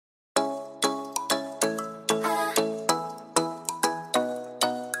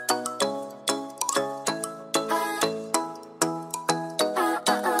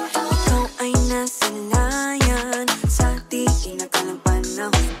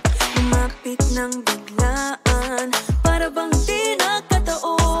Lumapit ng biglaan, para bang di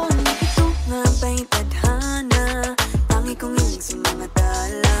nagkataon. Ito nga ba'y tadhana, tangi kong hiling sa mga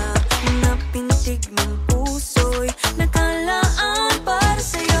tala. Mga pintig ng puso'y nakalaan para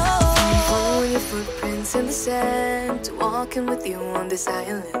sa'yo. Following your footprints in the sand, walking with you on this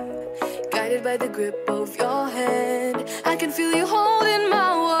island, guided by the grip of your hand. I can feel you holding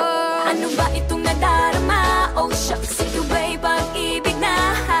my world. Ano ba itong nadarama? Oh shucks, ito ba'y pag-ibig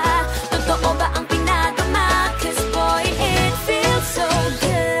na? Totoo ba ang pinadama? Cause boy, it feels so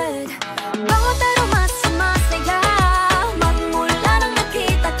good. Bawat araw sumasaya, magmula nang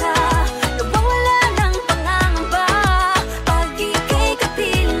nakita ka. Nawawala ng pangangamba, pag ika'y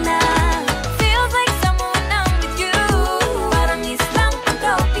kapiling na. Feels like someone I'm with you, parang islang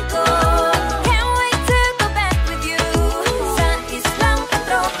Pantropiko. Can't wait to go back with you, sa islang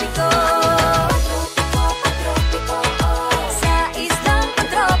Pantropiko. Sa islang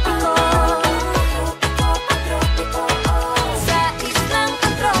Pantropiko. Sa islang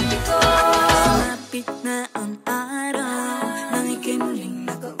Pantropiko. Lumapit na ang araw, nang ika'y muling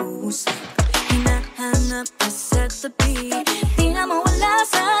nakausap. Hinahanap ka sa tabi, di na mawala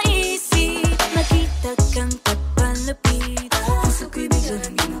sa isip. Nakita kang papalapit, puso ko'y bigla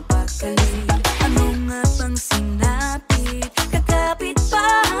nang di mapakali. Ano nga bang sinapit, kakapit pa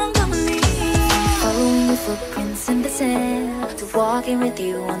hanggang muli. Following your footprints in the sand, to walking with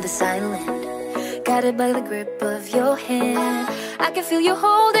you on this island, guided by the grip of your hand. I can feel you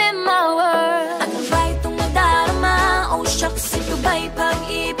holding my world. Ano ba itong nadarama? Oh shucks, ito ba'y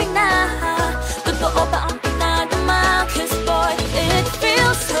pag-ibig na? Totoo ba ang pinadama? Cause boy, it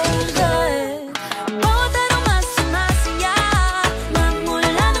feels so good. Bawat araw sumasaya, magmula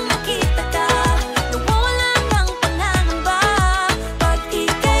nang nakita ka. Nawawala ng pangangamba, pag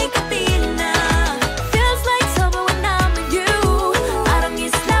ika'y kapiling na. Feels like summer when I'm with you, parang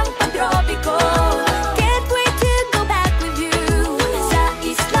islang Pantropiko. Can't wait to go back with you, sa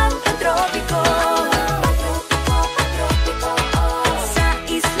islang Pantropiko. Sa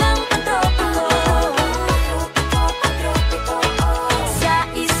islang Pantropiko. Sa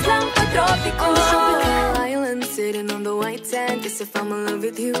islang Pantropiko. Island sitting on the white sand, guess if I'm in love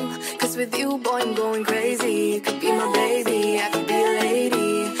with you, cause with you boy I'm going crazy. You could be my baby, I could be a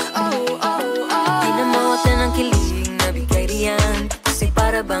lady. Oh, oh, oh. Di na mawatan ng kilig na bigay riyan, kasi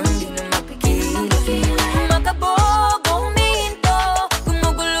para bang di na mapigilan. Makabog o huminto,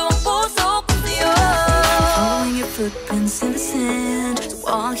 gumugulo ang puso ko sa'yo. Following your footprints in the sand,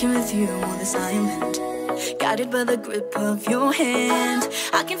 walking with you on this island, guided by the grip of your hand.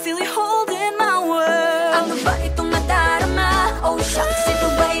 I can feel you holding my world. Ano ba itong nadarama? Oh shucks, ito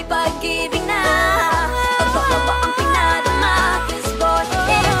ba'y pag-ibig na? Totoo ba ang pinadama? Cause boy,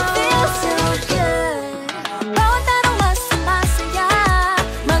 it feels so good. Bawat araw sumasaya,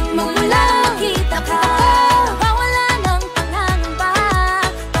 magmula nakita ka. Nawawala ng pangangamba,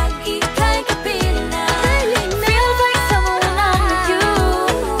 pag ika'y kapiling na. Feels like someone I'm with you,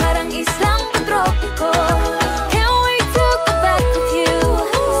 parang islang Pantropiko. Can't wait to go back with you,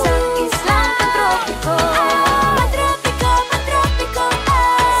 sa islang Pantropiko. Pantropiko, Pantropiko,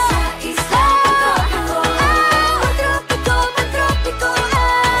 sa islang Pantropiko. Pantropiko, Pantropiko,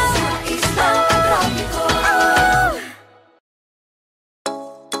 sa islang Pantropiko.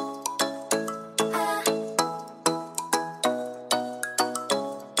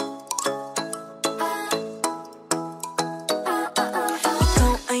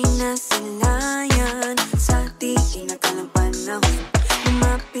 Ikaw ay nasilayan, sa di inakalang panahon.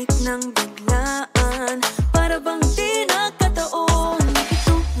 Lumapit ng biglaan, para bang di nagkataon.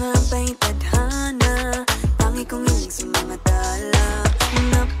 Ito nga ba'y tadhana, tangi kong hiling sa mga tala.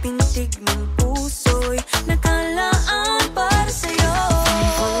 Mga pintig ng puso'y nakalaan para sa'yo.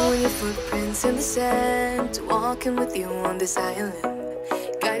 Following your footprints in the sand, walking with you on this island,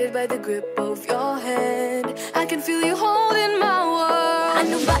 guided by the grip of your hand. I can feel you holding my world.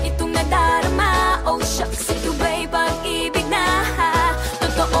 Ano ba itong nadarama? Oh shucks, ito ba'y pag-ibig na?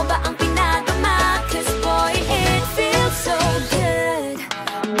 Totoo ba ang pinadama? Cause boy, it feels so good.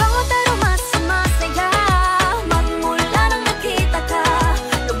 Bawat araw sumasaya, magmula nang nakita ka.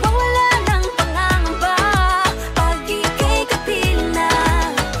 Nawawala ng pangangamba, pag ika'y kapiling na.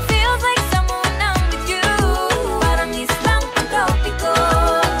 Feels like someone I'm with you, parang islang Pantropiko.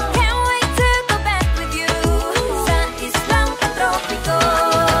 Can't wait to go back with you, sa islang Pantropiko.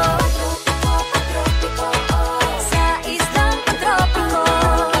 Sa islang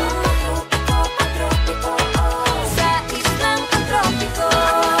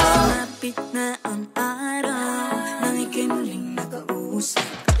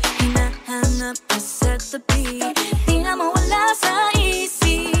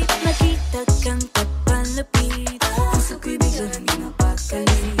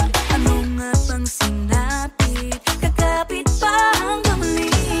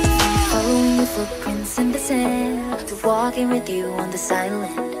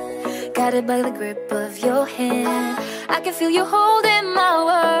silent, guided by the grip of your hand. I can feel you holding my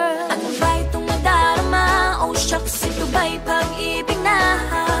world. Ano ba itong nadarama? Oh shucks, ito ba'y pag-ibig na?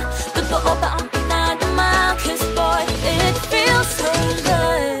 Totoo ba ang pinadama? 'Cause boy, it feels so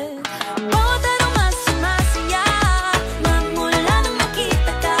good. Bawat araw mas sumasaya. Magmula nang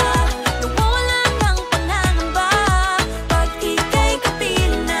nakita ka, nawawala ng pangangamba. Pag ika'y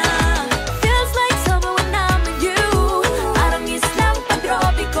kapiling na, feels like summer when I'm with you. Parang islang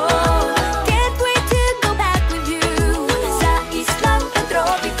Pantropiko. Can't wait to go back with you. Sa islang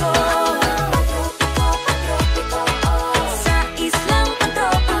Pantropiko. Sa islang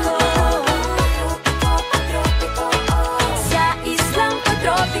Pantropiko. Sa islang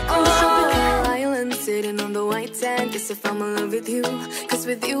Pantropiko. Island sitting on the white sand. Guess if I'm in love with you, 'cause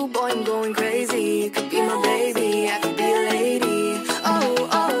with you, boy, I'm going crazy. You could be my baby, I could be a lady. Oh,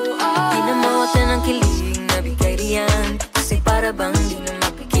 oh, oh. Pinamawatan ng kilig na bigay riyan, kasi para bang di na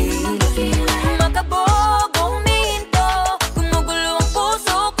mapigil. Makabog o huminto, gumugulo ang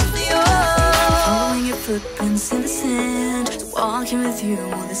puso ko sa'yo. Following your footprints in the sand, walking with you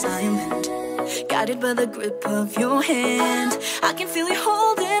on this island, guided by the grip of your hand. I can feel you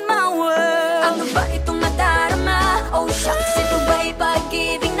holding my world. Ano ba itong nadarama? Oh shucks, ito ba'y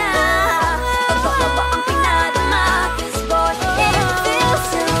pag-ibig na? Totoo ba ang pinadama? 'Cause boy, it feels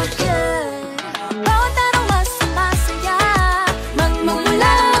so good. Bawat araw mas sumasaya.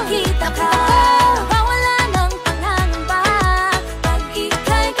 Magmula nakita ka, nawawala ng pangangamba. Pag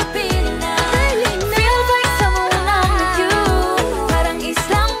ika'y kapiling na, feels like summer when I'm with you. Parang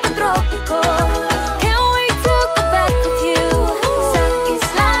islang Pantropiko. Can't wait to go back with you. Sa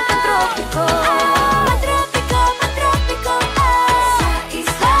islang Pantropiko. Pantropiko, Pantropiko. Sa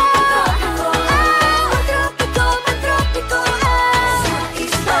islang Pantropiko. Pantropiko, Pantropiko. Sa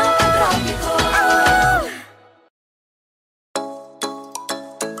islang Pantropiko.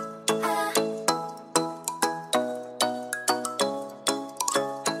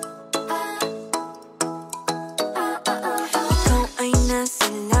 Ikaw ay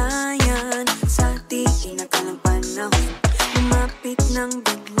nasilayan sa di inakalang panahon. Lumapit ng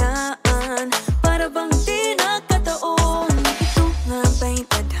biglaan, para bang di nagkataon. Ito nga ba'y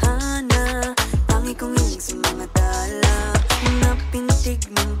tadhana? Tangi kong hiling sa mga tala. Mga pintig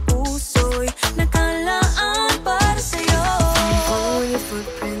ng puso'y nakalaan para sa'yo. Following your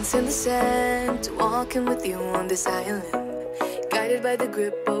footprints in the sand, walking with you on this island, guided by the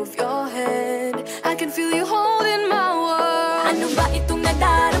grip of your hand. I can feel you holding my world. Ano ba itong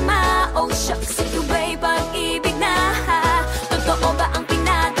nadarama? Oh shucks, ito ba'y pag-ibig na? Totoo ba ang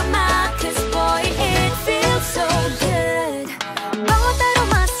pinadama? 'Cause boy, it feels so good. Bawat araw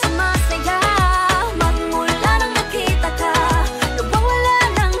mas sumasaya. Magmula nang nakita ka, nawawala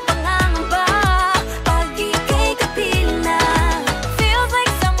ng pangangamba. Pag ika'y kapiling na, feels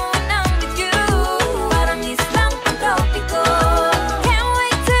like summer when I'm with you. Parang islang Pantropiko. Can't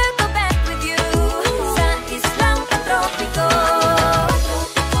wait to go back with you. Sa islang Pantropiko.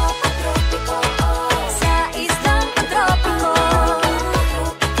 Sa islang Pantropiko.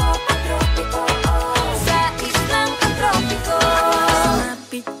 Sa islang Pantropiko.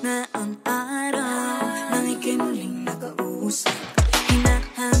 Lumapit na ang araw, nang ika'y muling nakausap.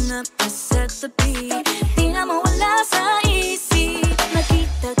 Hinahanap ka sa tabi, di na mawala sa isip.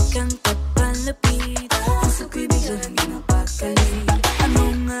 Nakita kang papalapit, puso ko'y biglang ginapakali. Ano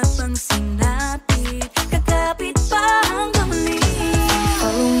nga bang sinapit, kakapit pa hanggang muli.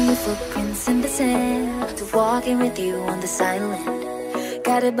 Following your footprints in the sand, to walking with you on the silent,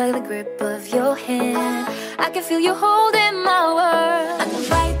 guided by the grip of your hand. I can feel you holding my world. Ano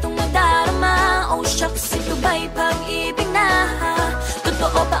ba itong nadarama? Oh shucks, ito ba'y pag-ibig na?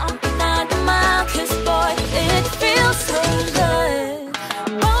 Totoo ba ang pinadama? 'Cause boy, it feels so good.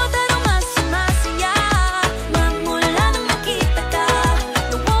 Bawat araw mas sumasaya. Magmula nang nakita ka,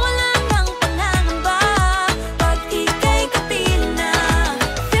 nawawala ng pangangamba. Pag ika'y kapiling na,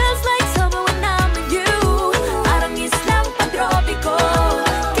 feels like summer when I'm with you. Parang islang Pantropiko.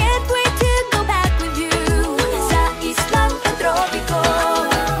 Can't wait to go back with you. Sa islang Pantropiko.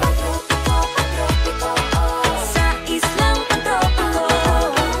 Sa islang Pantropiko.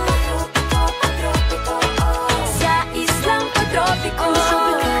 Sa islang Pantropiko.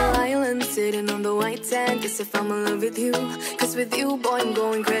 Island sitting on the white sand. Guess if I'm in love with you, 'cause with you, boy, I'm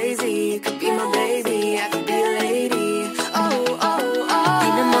going crazy. You could be my baby, I could be a lady. Oh, oh, oh.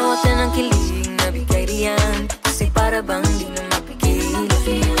 Pinamawatan ng kilig na bigay riyan, kasi para bang di na mapigil.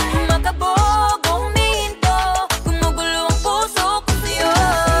 Makabog o huminto, gumugulo ang puso ko sa'yo.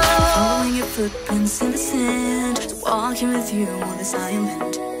 Following your footprints in the sand, walking with you on this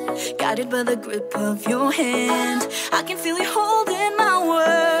island, guided by the grip of your hand. I can feel you holding my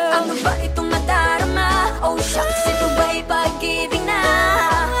world. Ano ba itong nadarama? Oh shucks, ito ba'y pag-ibig na?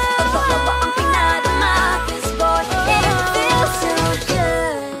 Totoo ba ang pinadama? 'Cause boy, it feels so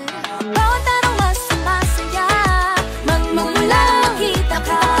good. Bawat araw mas sumasaya. Magmula nakita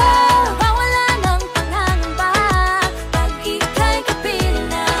ka. Mawala ng pangangamba. Pag ika'y kapiling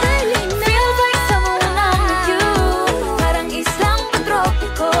na. Feels like someone I'm with you. Parang islang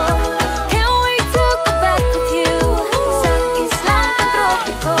pantropiko. Can't wait to go back with you. Sa islang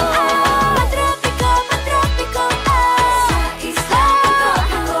pantropiko. Pantropiko, pantropiko. Sa islang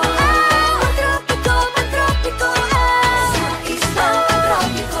pantropiko. Pantropiko, pantropiko. Sa islang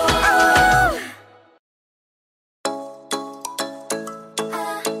pantropiko.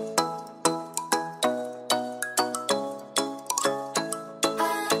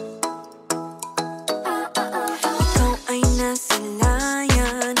 Ikaw ay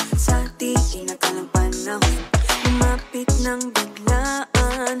nasilayan sa di inakalang panahon. Lumapit ng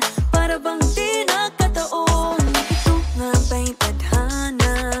biglaan, para bang di nagkataon. Ito nga ba'y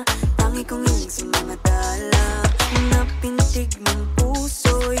tadhana? Tangi kong hiling sa mga tala. Mga pintig ng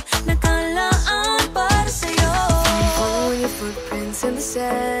puso'y nakalaan para sa'yo. Following your footprints in the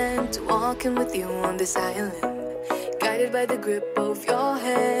sand, walking with you on this island, guided by the grip of your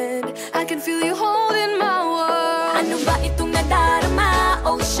hand. I can feel you holding my world. Ano ba itong nadarama?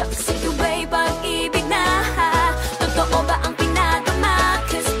 Oh shucks, ito ba'y pag-ibig na? Totoo ba ang pinadama?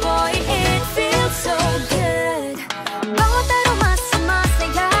 'Cause boy, it feels so good. Bawat araw mas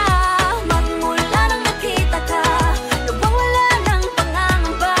sumasaya. Magmula nang nakita ka. Nawawala ng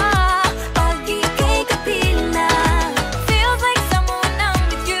pangangamba. Pag ika'y kapiling na. Feels like someone I'm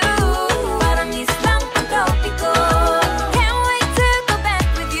with you. Parang islang pantropiko. Can't wait to go back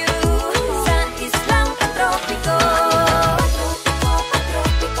with you. Sa islang pantropiko. Pantropiko,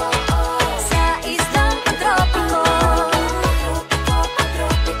 pantropiko. Sa islang pantropiko.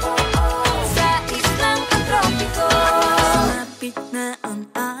 Sa islang pantropiko. Lumapit na ang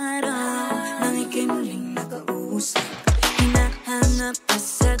araw nang ika'y muling nakausap. Hinahanap ka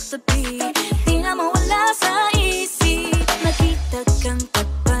sa tabi, di na mawala sa isip. Nakita kang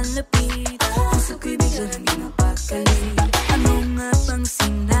papalapit, puso ko'y bigla nang di mapakali. Ano nga bang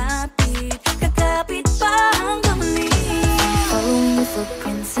sinapit, kakapit pa hanggang muli. Following your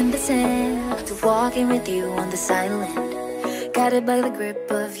footprints in the sand, to walking with you on this island, guided by the grip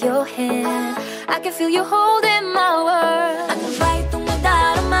of your hand. I can feel you holding my world. Ano ba itong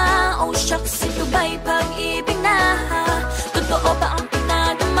nadarama? Oh shucks, ito ba'y pag-ibig na? Totoo ba ang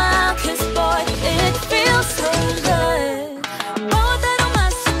pinadama? 'Cause boy, it feels so good. Bawat araw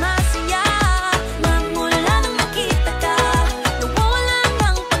mas sumasaya. Magmula nang nakita ka. Nawawala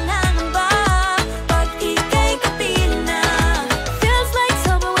ng pangangamba. Pag ika'y kapiling na. Feels like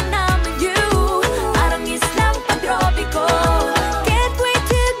summer when I'm with you. Parang islang pantropiko. Can't wait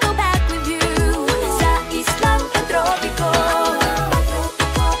to go back with you. Sa islang pantropiko.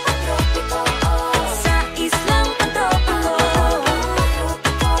 Pantropiko, pantropiko. Sa islang pantropiko.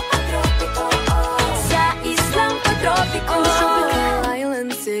 Pantropiko, pantropiko. Sa islang pantropiko.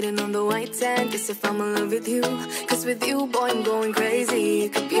 Island sitting on the white sand. Guess if I'm in love with you, 'cause with you, boy, I'm going crazy. You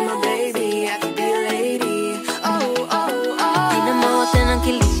could be my baby, I could be a lady. Oh, oh, oh. Di na mawatan ang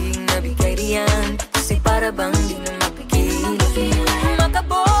kilig na bigay riyan, kasi para bang di na mapigil.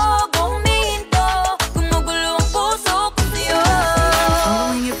 Makabog o humihinto, gumugulo ang puso ko sa'yo.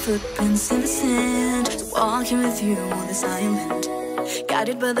 Following your footprints in the sand, walking with you on this island,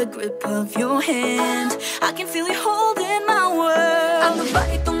 guided by the grip of your hand. I can feel you holding my world. Ano ba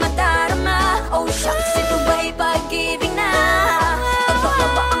itong nadarama? Oh shucks, ito ba'y pag-ibig na? Totoo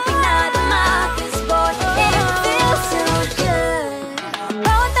ba ang pinadama? 'Cause boy, it feels so good.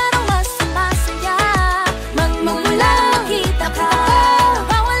 Bawat araw mas sumasaya. Magmula nakita ka.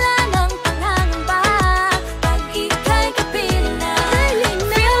 Mawala ng pangangamba. Pag ika'y kapiling na.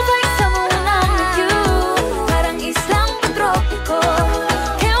 Feels like someone I'm with you. Parang islang pantropiko.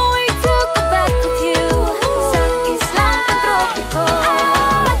 Can't wait to go back with you. Sa islang pantropiko.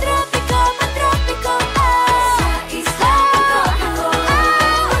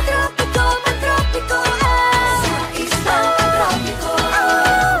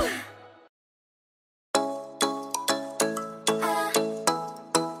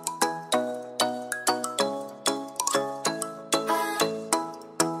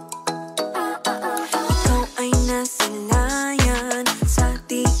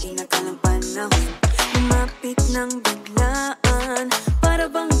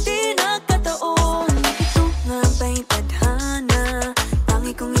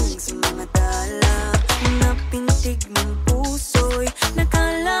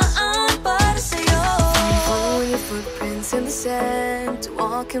 to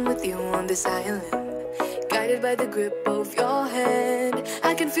walking with you on this island. Guided by the grip of your hand,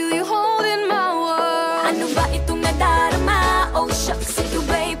 I can feel you holding my world. Ano ba itong nadarama? Oh shucks, ito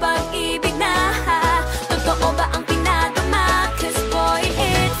ba'y pag-ibig na? Totoo ba ang pinadama? Cause boy,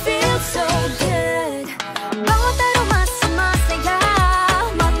 it feels so good. Bawat araw mas sumasaya.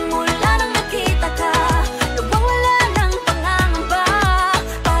 Magmula nang nakita ka, nawawala ng pangangamba.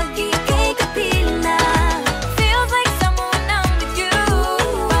 Pag ika'y kapiling na, feels like someone I'm with you.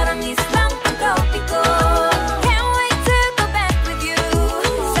 Parang islang pantropiko. Can't wait to go back with you.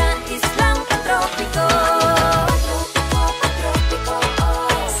 Sa islang pantropiko.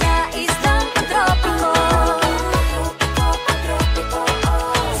 Sa islang pantropiko.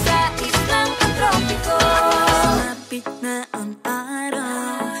 Sa islang pantropiko. Lumapit na ang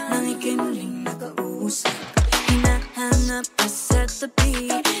araw nang ika'y muling nakausap. Hinahanap ka sa tabi,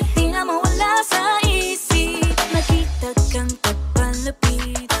 di na mawala sa isip. Nakita kang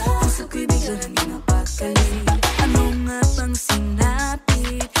papalapit, puso ko'y biglang napakali. Ano nga bang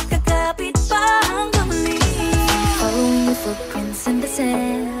sinapit, kakapit pa hanggang muli. Following your footprints in the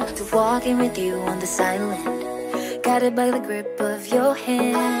sand, to walking with you on this island. Guided by the grip of your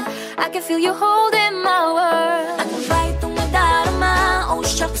hand, I can feel you holding my world. Ano ba itong nadarama? Oh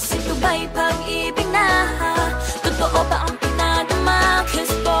shucks, ito ba'y pag-ibig na? Totoo ba ang pinadama?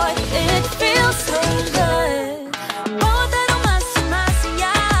 Cause boy, it feels so good. Bawat araw mas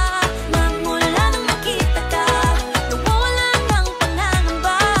sumasaya. Magmula nang nakita ka, nawawala ng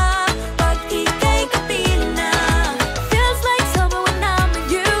pangangamba. Pag ika'y kapiling na, feels like summer when I'm with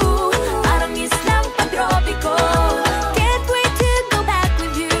you. Parang islang pantropiko. Can't wait to go back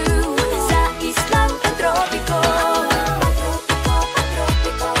with you. Sa islang pantropiko.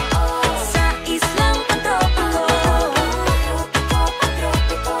 Sa islang pantropiko.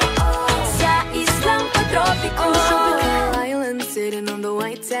 Sa islang pantropiko. On a tropical island, sitting on the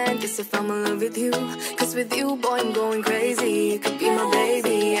white sand. Guess I fell in love with you, cause with you, boy, I'm going crazy. You could be my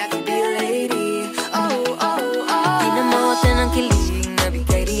baby, I could be a lady. Oh, oh, oh. Pinamawatan ng kilig na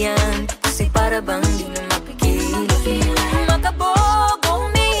bigay riyan, kasi para bang di na mapigil. Makabog,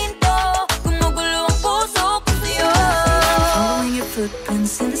 huminto, gumugulo ang puso ko sa'yo. Following your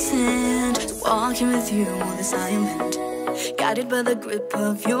footprints in the sand, walking with you on this island. Guided by the grip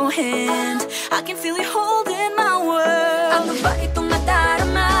of your hand, I can feel you holding my world. Ano ba itong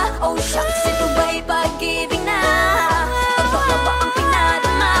nadarama? Oh shucks, ito ba'y pag-ibig na? Totoo ba ang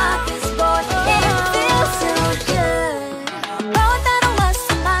pinadama? Cause boy, it feels so good. Bawat araw mas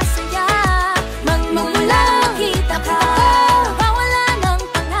sumasaya. Magmula nakita ka, nawawala ng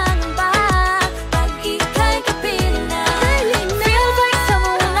pangangamba. Pag ika'y kapiling na, feels like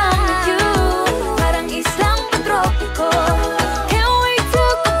someone I'm with you. Parang islang pantropiko. Can't wait to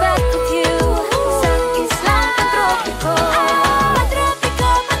go back with you. Sa islang pantropiko. Pantropiko,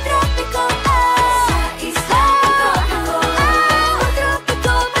 pantropiko. Sa islang pantropiko.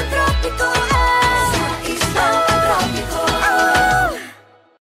 Pantropiko, pantropiko. Sa islang pantropiko.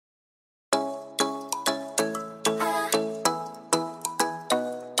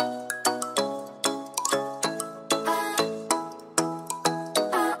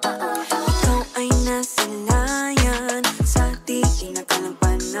 Ikaw ay nasilayan sa di inakalang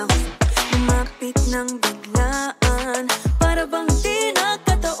panahon. Lumapit ng biglaan, para bang di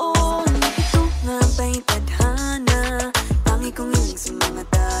nagkataon. Ito nga ba'y tadhana, tangi kong hiling sa mga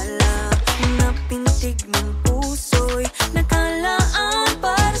tala. Mga pintig ng puso'y nakalaan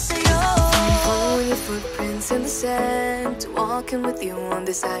para sa'yo. Following your footprints in the sand, to walking with you on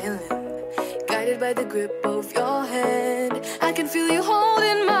this island. Guided by the grip of your hand, I can feel you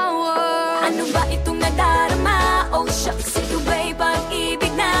holding my world. Ano ba itong nadarama? Oh shucks, ito ba'y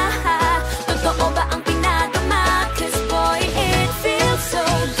pag-ibig na? Totoo ba ang pinadama? Cause boy, it feels so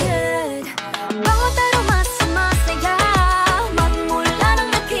good. Bawat araw mas sumasaya. Magmula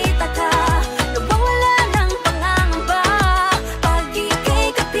nang nakita ka, nawawala ng pangangamba. Pag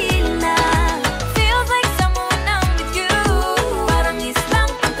ika'y kapiling na, feels like someone I'm with you. Parang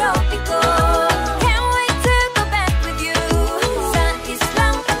islang pantropiko. Can't wait to go back with you. Sa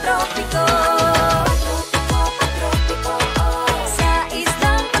islang pantropiko. Sa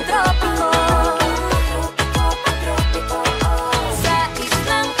islang pantropiko. Sa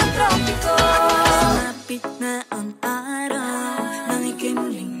islang pantropiko. Lumapit na ang araw nang ika'y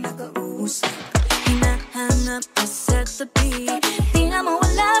muling nakausap. Hinahanap ka sa tabi, di na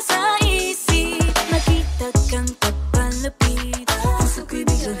mawala sa isip. Nakita kang papalapit, puso ko'y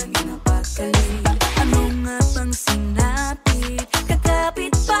biglang napakali. Ano nga bang sinapit,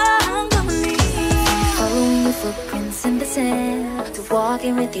 kakapit pa hanggang muli. Following your footprints in the sand, to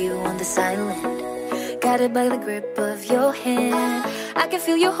walking with you on this island. Guided by the grip of your hand, I can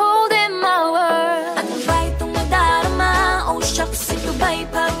feel you holding my world. Ano ba itong nadarama? Oh shucks, ito ba'y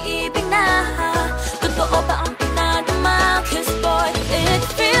pag-ibig na? Totoo ba ang pinadama? Cause boy, it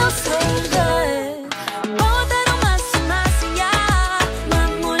feels so good. Bawat araw mas sumasaya.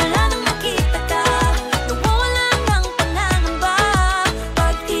 Magmula nang nakita ka, nawawala ng pangangamba.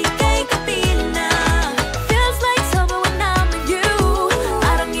 Pag ika'y kapiling na, feels like summer when I'm with you.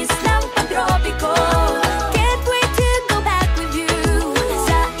 Parang islang Pantropiko. Can't wait to go back with you.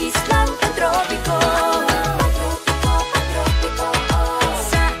 Sa islang Pantropiko.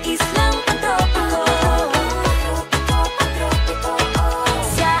 Sa islang Pantropiko.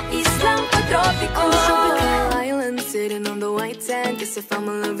 Sa islang Pantropiko. Island sitting on the white sand. Guess if I'm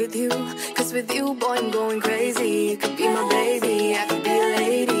in love with you, cause with you, boy, I'm going crazy. You could be my baby, I could be a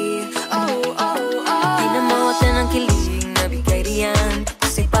lady. Oh, oh, oh. Pinamawatan ng kilig na bigay riyan,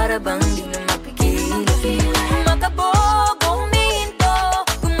 kasi para bang di na mapigil. Makabog o humihinto,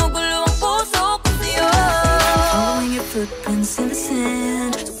 gumugulo ang puso ko sa'yo. Following your footprints in the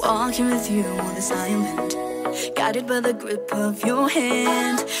sand, walking with you on this island, guided by the grip of your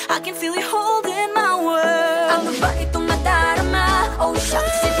hand. I can feel you holding my world. Ano ba itong nadarama? Oh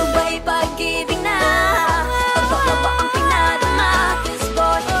shucks, ito ba'y pag-ibig na? Totoo ba ang pinadama? Cause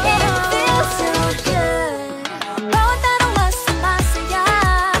boy, it feels so good. Bawat araw mas sumasaya.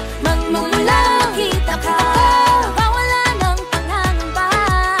 Magmula nakita ka, nawawala ng pangangamba.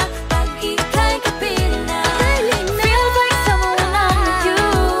 Pag ika'y kapiling na, feels like summer when I'm with you.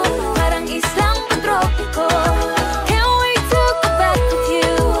 Parang islang Pantropiko. Can't wait to go back with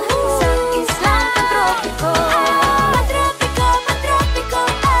you. Sa islang Pantropiko. Pantropiko, Pantropiko.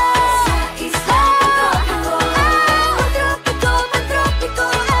 Sa islang Pantropiko. Pantropiko, Pantropiko.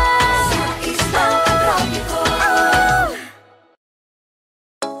 Sa islang Pantropiko.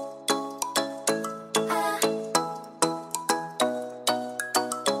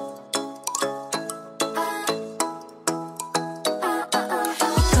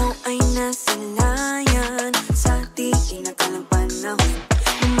 Ikaw ay nasilayan sa di inakalang panahon.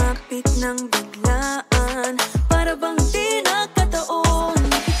 Lumapit ng biglaan, para bang di nagkataon.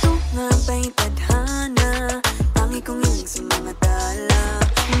 Ito nga ba'y tadhana? Tangi kong hiling sa mga tala.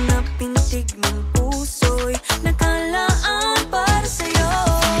 Mga pintig ng puso'y nakalaan para sa'yo.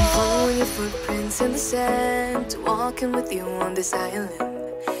 Following your footprints in the sand, walking with you on this island,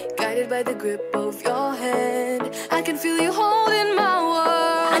 guided by the grip of your hand. I can feel you holding my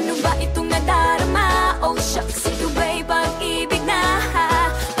world. Ano ba itong nadarama? Oh shucks, ito ba'y pag-ibig na?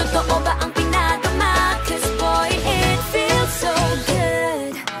 Totoo ba ang pinadama? Cause boy, it feels so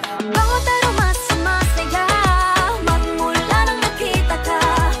good. Bawat araw mas sumasaya. Magmula nang nakita ka,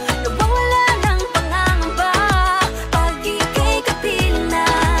 nawawala ng pangangamba. Pag ika'y kapiling na,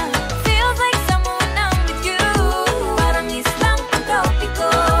 feels like summer when I'm with you. Parang islang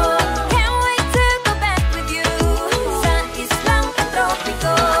Pantropiko. Can't wait to go back with you. Sa islang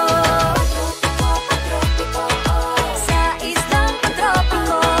Pantropiko. Sa islang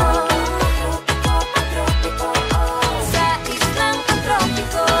Pantropiko. Sa islang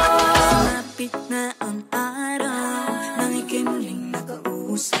Pantropiko. Lumapit na ang araw, nang ika'y muling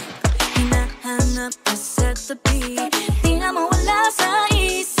nakausap. Hinahanap ka sa tabi, di na mawala sa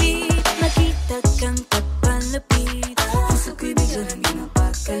isip. Nakita kang papalapit, puso ko'y bigla nang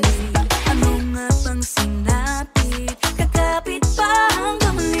ginapakali. Ano nga bang sinapit, kakapit pa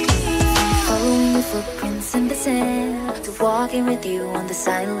hanggang muli. Following your footprints in the sand, to walking with you on this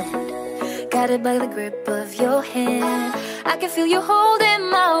island, guided by the grip of your hand. I can feel you holding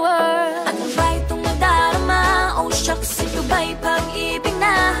my world. Ano ba itong nadarama? Oh shucks, ito ba'y pag-ibig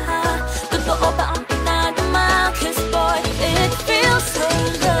na? Totoo ba ang pinadama? Cause boy, it feels so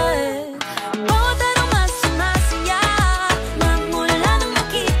good. Bawat araw mas sumasaya. Magmula nang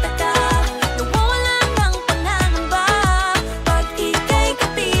nakita ka, nawawala ng pangangamba. Pag ika'y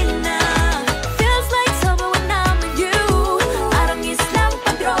kapiling na, feels like summer when I'm with you. Parang islang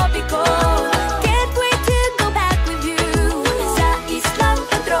Pantropiko. Can't wait to go back with you. Sa islang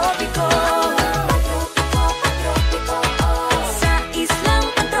Pantropiko. Sa islang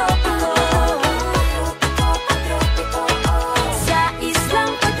Pantropiko. Sa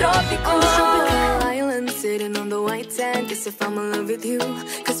islang Pantropiko. Island sitting on the white sand. Guess if I'm in love with you,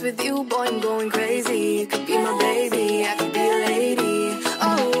 cause with you, boy, I'm going crazy. You could be my baby, I could be a lady.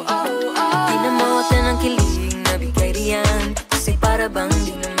 Oh, oh, oh. Pinamawatan ng kilig na bigay riyan, kasi para bang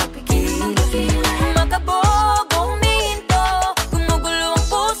di na mapigil. Makabog o humihinto, gumugulo ang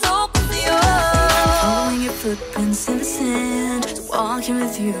puso ko sa'yo. Following your footprints in the sand, walking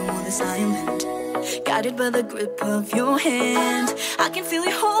with you on this island, guided by the grip of your hand. I can feel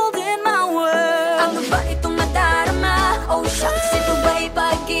you holding my world. Ano ba itong nadarama? nadarama. Oh shucks, ito ba'y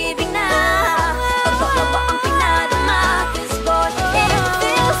pag-ibig na? Totoo ba ang pinadama? 'Cause boy, it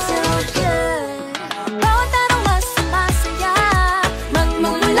feels so good. Bawat araw mas sumasaya.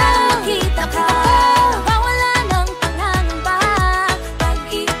 Magmula nakita ka. Nawawala ng pangangamba. Pag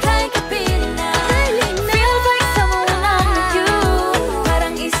ika'y kapiling na. Feels like someone I'm with you.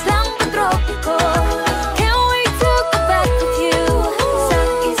 Parang islang pantropiko. Can't wait to go back with you. Sa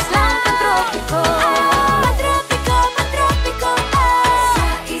islang pantropiko. Pantropiko, pantropiko. Sa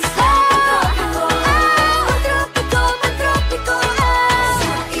islang pantropiko. Pantropiko, pantropiko.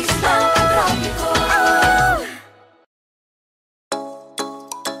 Sa islang pantropiko.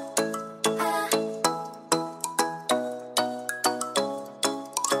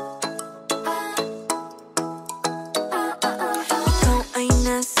 Ikaw ay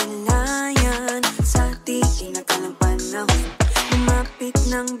nasilayan sa di inakalang panahon. Lumapit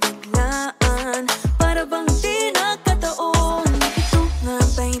ng biglaan, para bang di nagkataon. Ito nga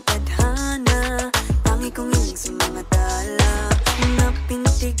ba'y tadhana? Tangi kong hiling sa mga tala. Mga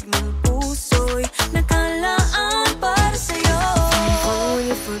pintig ng puso'y nakalaan para sa'yo. Following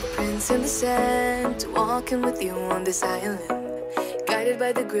your footprints in the sand, walking with you on this island, guided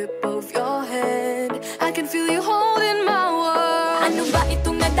by the grip of your hand. I can feel you holding my world. Ano ba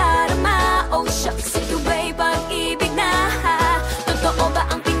itong nadarama? Oh shucks, ito ba'y pag-ibig na? Totoo ba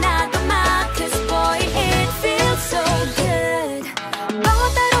ang pinadama? 'Cause boy, it feels so good.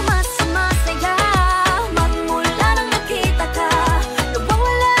 Bawat araw mas sumasaya. Magmula nang nakita ka.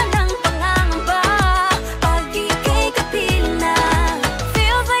 Nawawala ng pangangamba. Pag ika'y kapiling na.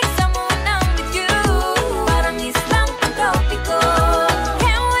 Feels like someone I'm with you. Parang islang pantropiko.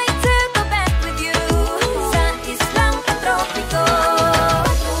 Can't wait to go back with you. Sa islang pantropiko.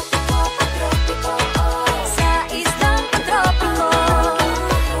 Pantropiko, sa islang pantropiko.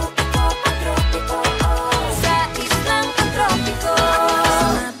 Sa islang pantropiko.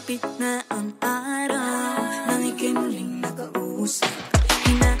 Lumapit na ang araw nang ika'y muling nakausap.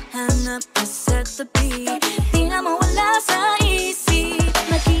 Hinahanap ka sa tabi, di nga mawala sa isip.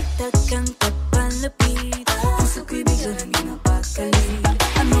 Nakita kang papalapit, puso ko'y bigla nang pinapakali.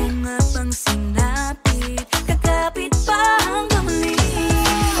 Ano nga bang sinapit? Kakapit pa hanggang muli.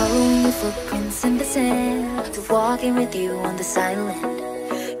 Following your footprints in the sand, to walking with you on this island,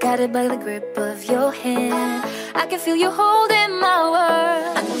 guided by the grip of your hand. I can feel you holding my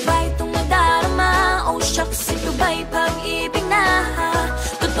world. Ano ba itong nadarama? Oh shucks, ito ba'y pag-ibig na?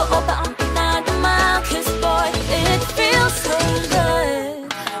 Totoo ba ang pinadama? 'Cause boy, it feels so good.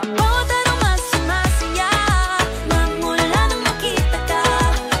 Bawat araw mas sumasaya. Magmula nang nakita ka.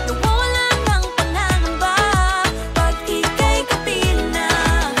 Nawawala ng pangangamba. Pag ika'y kapiling na.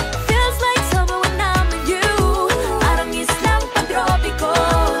 Feels like summer when I'm with you. Parang islang pantropiko.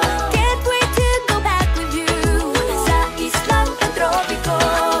 Can't wait to go back with you. Sa islang pantropiko.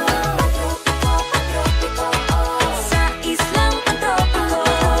 Pantropiko, sa islang pantropiko.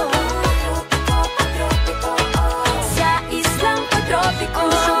 Sa islang pantropiko.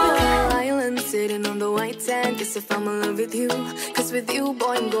 Island sitting on the white sand. Guess if I'm in love with you, 'cause with you,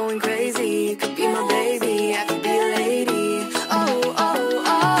 boy, I'm going crazy. You could be my baby, I could be a lady. Oh, oh,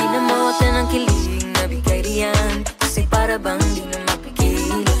 oh. Pinamota ng kilig na bigay riyan, kasi para bang di na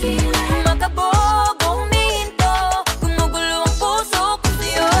mapigil. Makabog o huminto, gumugulo ang puso ko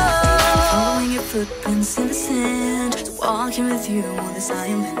sa'yo. Following your footprints in the sand, walking with you on this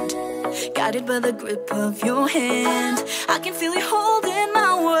island, guided by the grip of your hand. I can feel you holding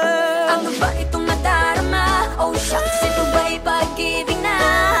my world. Ano ba itong nadarama? Oh shucks, ito ba'y pag-ibig na?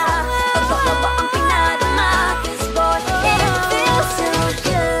 Totoo ba ang pinadama? 'Cause boy, it feels so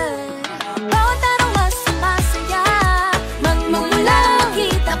good. Bawat araw mas sumasaya. Magmula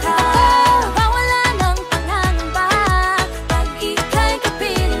nakita ka. Nawawala ng pangangamba. Pag ika'y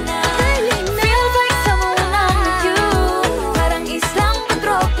kapiling na. Feels like someone I'm with you. Parang islang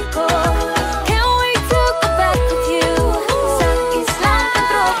pantropiko. Can't wait to go back with you. Sa islang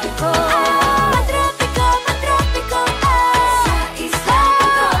pantropiko. Pantropiko, pantropiko. Sa islang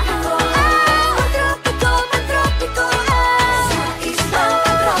pantropiko. Pantropiko, pantropiko. Sa islang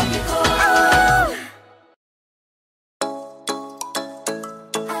pantropiko.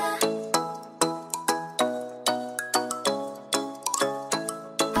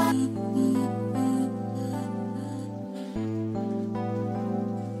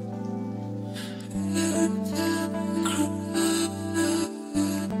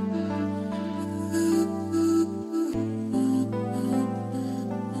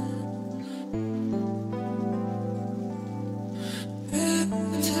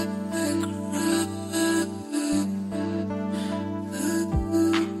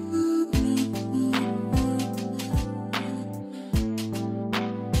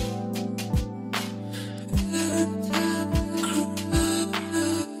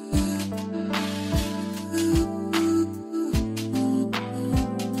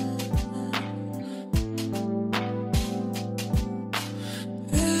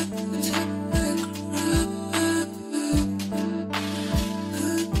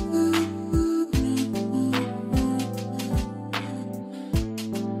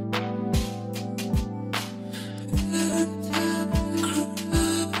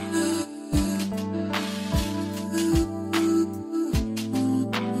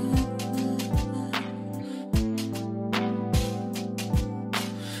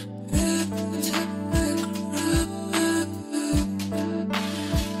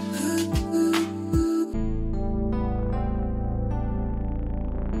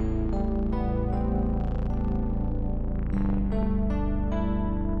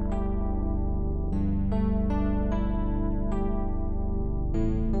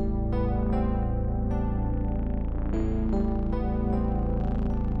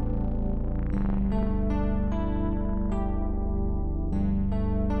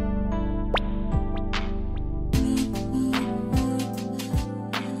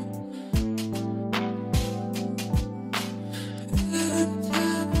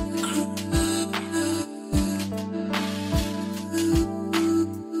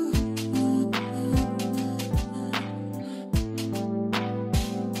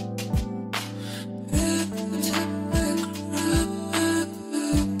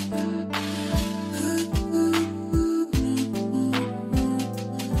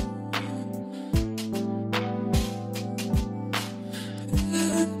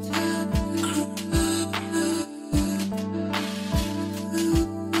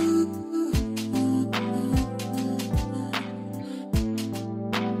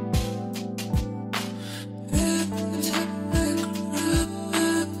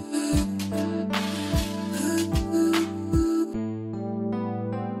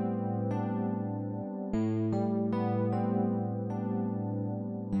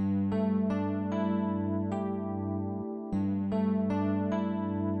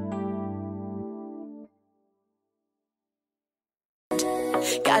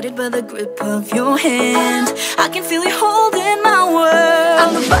 Guided by the grip of your hand, I can feel you holding my world.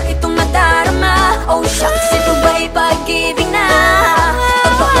 Ano ba itong nadarama? Oh shucks, ito ba'y pag-ibig na?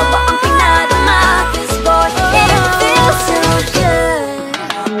 Totoo ba ang pinadama? This boy, it feels so good.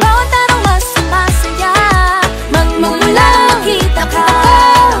 Bawat araw mas sumasaya, magmula nakita ka.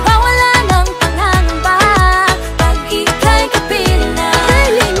 Nawawala ng pangangamba, pag ika'y kapiling na.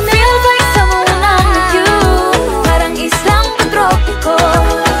 Feels like someone I'm with you, parang islang Pantropiko.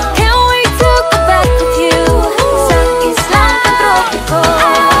 Can't wait to go back with you, sa islang Pantropiko.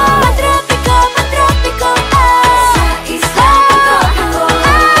 Pantropiko, Pantropiko, sa islang Pantropiko.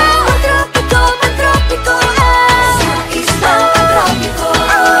 Pantropiko, Pantropiko, sa islang Pantropiko.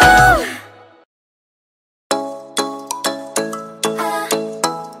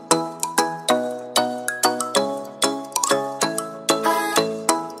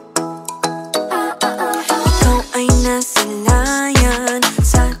 Ikaw ay nasilayan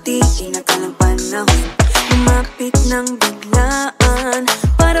sa di inakalang panahon. Lumapit ng biglaan,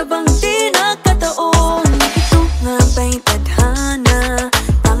 para bang di nagkataon. Ito nga ba'y tadhana,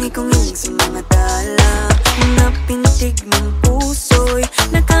 tangi kong hiling sa mga tala. Mga pintig ng puso'y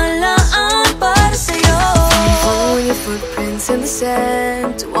nakalaan para sa'yo. Following your footprints in the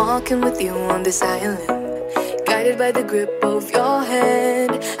sand, walking with you on this island. Guided by the grip of your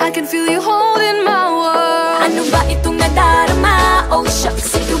hand, I can feel you holding my world. Ano ba itong nadarama? Oh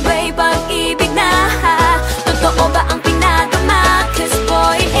shucks, ito ba'y pag-ibig na? Totoo ba ang pinadama? Cause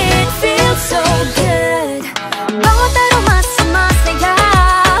boy, it feels so good. Bawat araw mas sumasaya,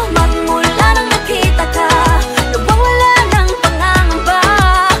 magmula nang nakita ka. Nawawala ng pangangamba,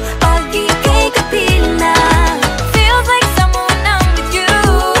 pag ika'y kapiling na. Feels like someone I'm with you,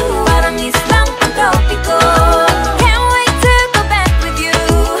 parang islang Pantropiko. Can't wait to go back with you,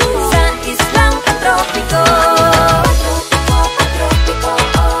 sa islang Pantropiko. Pantropiko,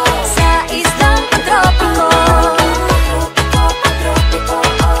 sa islang Pantropiko.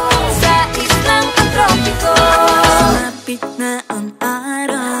 Sa islang Pantropiko. Lumapit na ang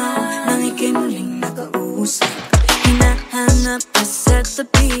araw, nang ika'y muling nakausap. Hinahanap ka sa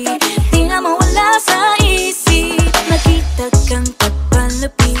tabi, di na mawala sa isip. Nakita kang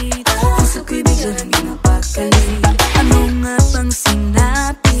papalapit, puso ko'y biglang di mapakali. Ano nga bang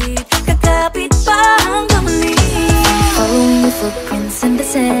sinapit, kakapit pa hanggang muli. Following your footprints in the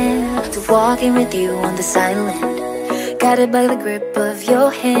sand, to walking with you on this island. Guided by the grip of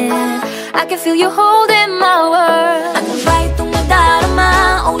your hand, I can feel you holding my world. Ano ba itong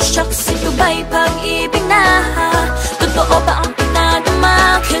nadarama? Oh shucks, ito ba'y pag-ibig na? Totoo ba ang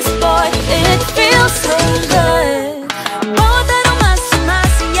pinadama? Cause boy, it feels so good. Bawat araw mas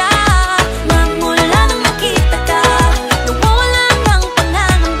sumasaya, magmula nang nakita ka. Nawawala ng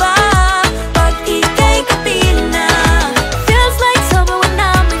pangangamba, pag ika'y kapiling na. Feels like summer when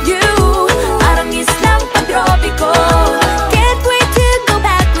I'm with you, parang islang Pantropiko. Can't wait to go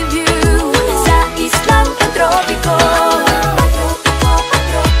back with you, sa islang Pantropiko.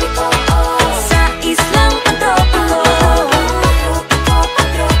 Pantropiko, sa islang Pantropiko.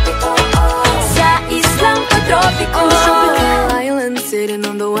 Sa islang Pantropiko. Island sitting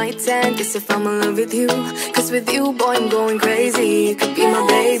on the white sand, guess if I'm in love with you. Cause with you, boy, I'm going crazy. You could be my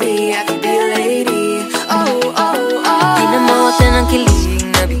baby, I could be a lady. Oh, oh, oh. Pinamutan ng kilig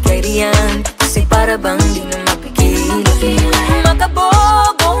na bigay riyan, kasi para bang di na mapigil.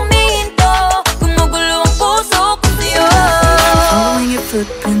 Makabog o huminto, gumugulo ang puso ko sa'yo. Following your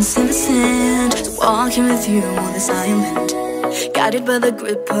footprints in the sand, walking with you on this island, guided by the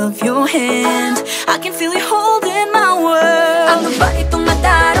grip of your hand. I can feel you holding my world. Ano ba itong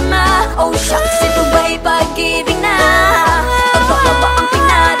nadarama? Oh shucks, ito ba'y pag-ibig na? Totoo ba ang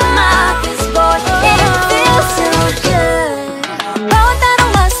pinadama? 'Cause boy, it feels so good. Bawat araw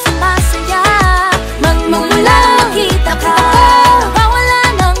mas sumasaya, magmula nakita ka. Nawawala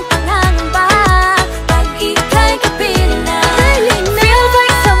ng pangangamba, pag ika'y kapiling na. Feels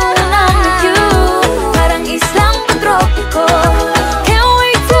like someone I'm with you, parang islang Pantropiko. Can't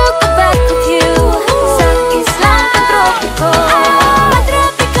wait to go back with you, sa islang Pantropiko.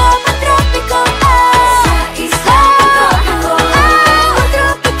 Pantropiko, Pantropiko, sa islang Pantropiko.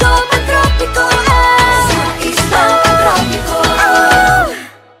 Pantropiko, Pantropiko, sa islang Pantropiko.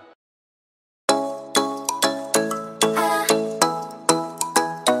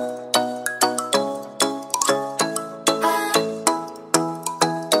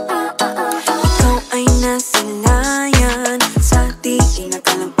 Ikaw ay nasilayan sa di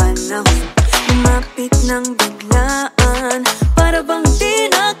inakalang panahon. Lumapit ng biglaan, para bang di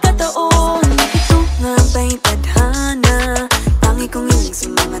nagkataon. Ito nga ba'y tadhana? Tangi kong hiling sa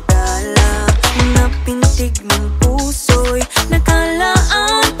mga tala. Mga pintig ng puso'y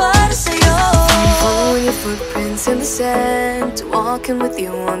nakalaan para sa'yo. Following your footprints in the sand, walking with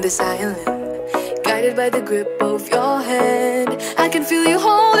you on this island, guided by the grip of your hand. I can feel you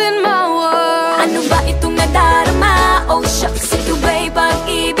holding my world. Ano ba itong nadarama? Oh shucks, ito ba'y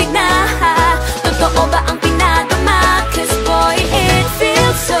pag-ibig na? Totoo ba ang pinadama? 'Cause boy, it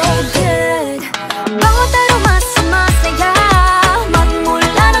feels so good. Bawat araw mas sumasaya,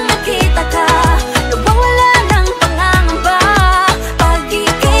 magmula nang nakita ka. Nawawala ng pangangamba, pag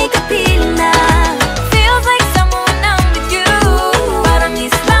ika'y kapiling na. Feels like someone I'm with you, parang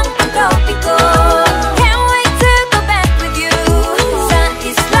islang Pantropiko. Can't wait to go back with you, sa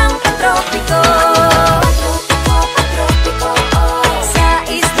islang Pantropiko. Sa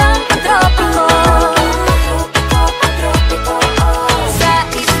islang Pantropiko. Sa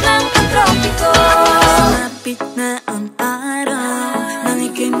islang Pantropiko. Lumapit na ang araw, nang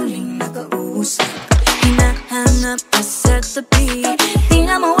ika'y muling nakausap. Hinahanap ka sa tabi, di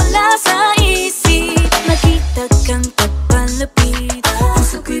na mawala sa isip. Nakita kang papalapit,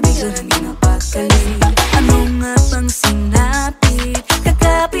 puso ko'y biglang napakali. Ano nga bang sinapit,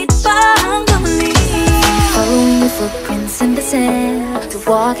 kakapit pa hanggang muli. Following your footprints in the sand, to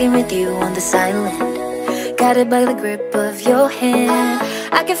walking with you on this island, guided by the grip of your hand.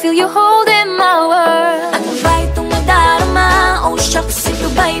 I can feel you holding my world. Ano ba itong nadarama? Oh shucks, ito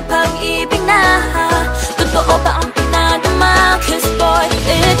ba'y pag-ibig na? Totoo ba ang pinadama? 'Cause boy,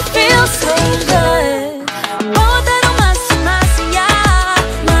 it feels so good. Bawat araw mas sumasaya,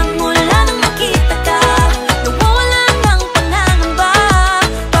 magmula nang nakita ka. Nawawala ng pangangamba,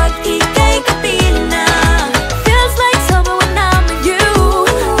 pag ika'y kapiling na. Feels like someone I'm with you,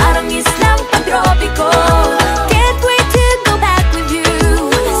 parang islang Pantropiko. Can't wait to go back with you,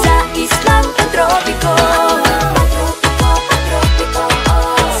 sa islang Pantropiko.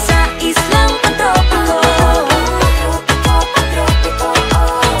 Sa islang Pantropiko.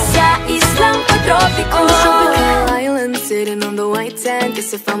 Sa islang Pantropiko. On the tropical island, sitting on the white sand.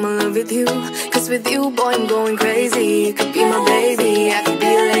 Guess if I'm in love with you, 'cause with you, boy, I'm going crazy. You could be my baby, I could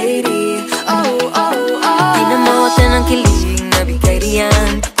be a lady. Oh, oh, oh. Pinamawatan ng kiling na bigay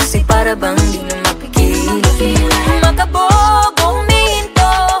riyan, kasi para bang di na mapigil. Makabog o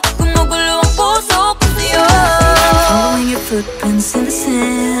huminto, gumugulo ang puso ko sa'yo. Following your footprints in the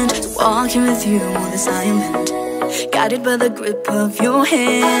sand, walking with you on this island, guided by the grip of your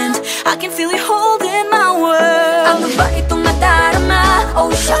hand. I can feel you holding my world. Ano ba itong nadarama? Oh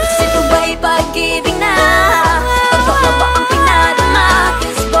shucks, ito ba'y pag-ibig na? Totoo ba ang pinadama?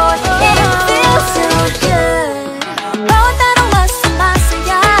 'Cause boy, it feels so good. Bawat araw mas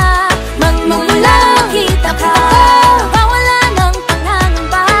sumasaya, magmula nakita ka. Nawawala ng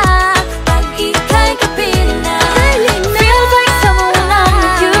pangangamba, pag ika'y kapiling na. Feels like someone I'm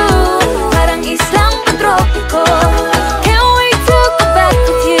with you, parang islang Pantropiko. Can't wait to go back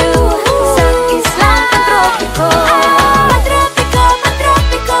with you, sa islang Pantropiko. Pantropiko,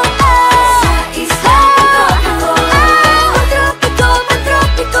 Pantropiko, sa islang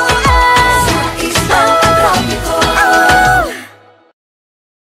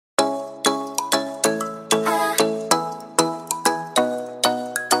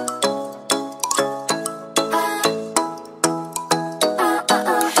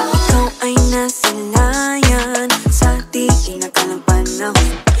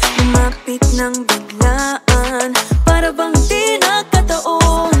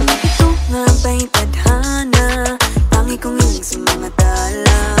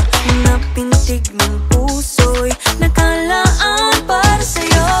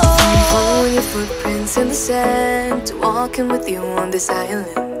walking with you on this island,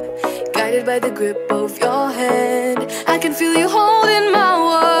 guided by the grip of your hand. I can feel you holding my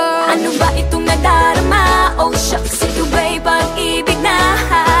world. Ano ba itong nadarama? Oh shucks, ito ba'y pag-ibig na?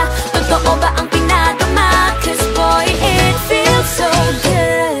 Totoo ba ang pinadama? Cause boy, it feels so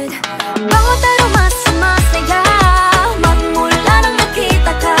good. Bawat araw mas sumasaya, magmula nang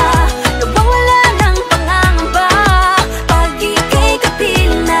nakita ka. Nawawala ng pangangamba, pag ika'y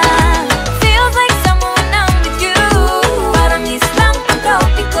kapiling na. Feels like someone I'm with you, parang islang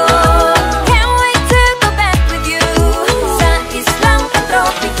pantropiko. Can't wait to go back with you, sa islang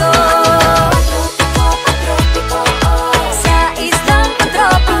pantropiko. Sa islang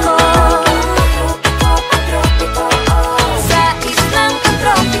pantropiko. Sa islang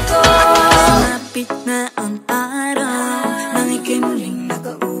pantropiko. Lumapit na ang araw nang ika'y muling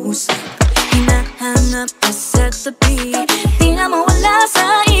nakausap. Hinahanap ka sa tabi, di na mawala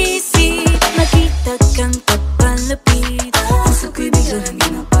sa isip. Nakita kang papalapit, puso ko'y biglang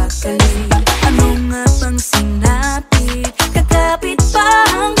ginapakali. Ano nga bang sinapit, kakapit pa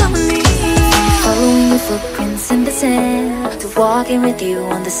hanggang muli. Following your footprints in the sand, to walking with you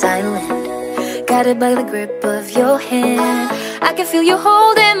on the island, guided by the grip of your hand. I can feel you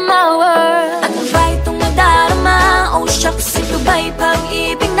holding my world. Ano ba itong nadarama? Oh shucks, ito ba'y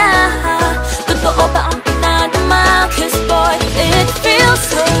pag-ibig na? Totoo ba ang pinadama? Cause boy, it feels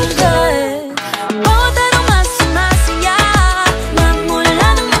so good. Bawat araw mas sumasaya, magmula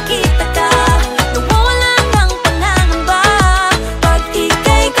nang nakita ka. Nawawala ng pangangamba, pag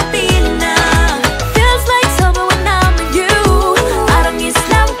ika'y kapiling na. Feels like summer when I'm with you, parang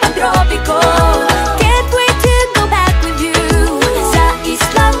islang pantropiko. Can't wait to go back with you, sa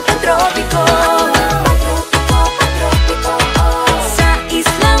islang pantropiko. Sa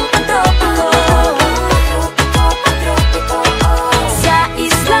islang pantropiko. Sa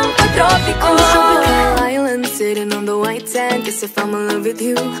islang pantropiko. On the tropical island, sitting on the white sand. Guess if I'm in love with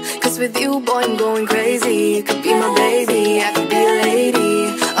you, cause with you, boy, I'm going crazy. You could be my baby, I could be a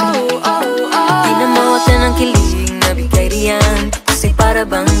lady. Oh, oh, oh. Di na mawata ng kilig na bigay riyan, kasi para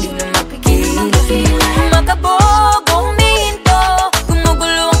bang di na mapigil. Makabog o huminto,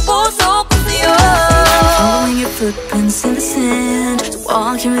 gumugulo ang puso ko sa'yo. Following your footprints in the sand,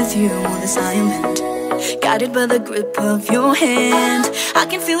 walking with you on this island, guided by the grip of your hand. I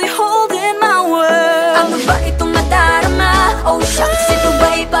can feel you holding my world. Ano ba itong nadarama? Oh shucks, ito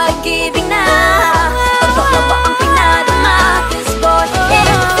ba'y pag-ibig na? Totoo ba ang pinadama? Cause boy,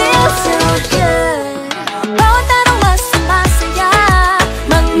 it feels so good. Bawat araw mas sumasaya,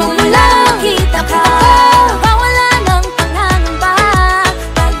 magmula nang nakita ka. Nawawala ng pangangamba,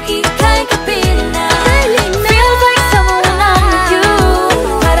 pag ika'y kapiling na. Feels like someone I'm with you,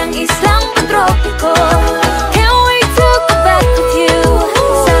 parang islang pantropiko. Can't wait to go back with you,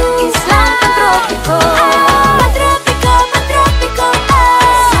 sa islang pantropiko. Pantropiko, pantropiko,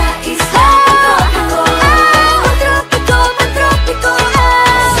 sa islang pantropiko. Pantropiko, pantropiko,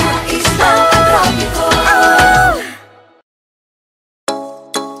 sa islang pantropiko.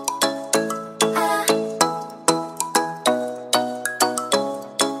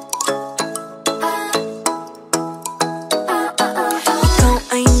 Ikaw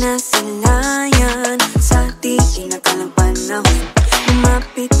ay nasilayan sa di inakalang panahon.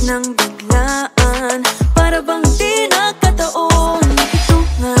 Lumapit ng biglaan, para bang di nagkataon. Ito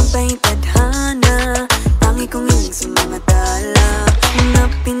nga ba'y tadhana, tangi kong hiling sa mga tala. Mga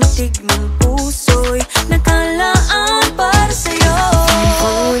pintig ng puso'y nakalaan para sa'yo.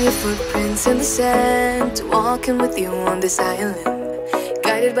 Following your footprints in the sand, walking with you on this island,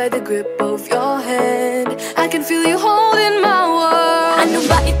 guided by the grip of your hand. I can feel you holding my world. Ano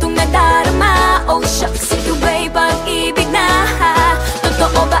ba itong nadarama? Oh shucks, ito ba'y pag-ibig na?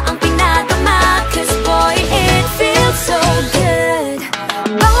 Totoo ba ang pinadama? Cause boy, it feels so good.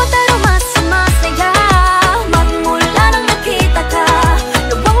 Bawat araw mas sumasaya, magmula nang nakita ka.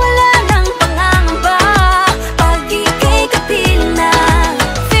 Nawawala ng pangangamba, pag ika'y kapiling na.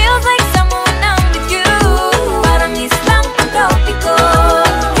 Feels like someone I'm with you, parang islang pantropiko.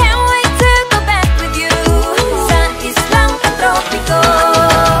 Can't wait to go back with you, sa islang pantropiko.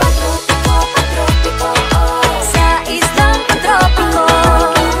 Sa islang pantropiko.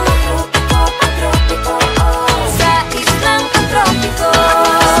 Sa islang pantropiko.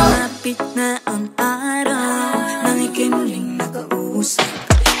 Lumapit na ang araw nang ika'y muling nakausap.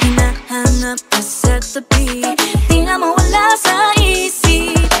 Hinahanap ka sa tabi, di na mawala sa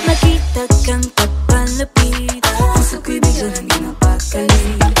isip. Nakita kang papalapit, puso ko'y biglang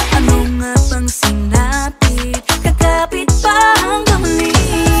ginapakali. Ano nga bang sinapit, kakapit pa hanggang muli.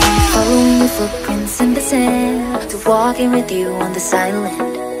 Following your footprints in the sand, to walking with you on this island,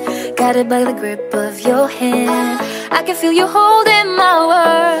 guided by the grip of your hand. I can feel you holding my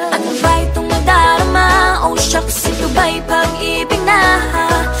world. Ano ba itong nadarama? Oh shucks, ito ba'y pag-ibig na?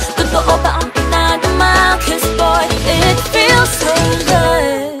 Totoo ba ang pinadama? Cause boy, it feels so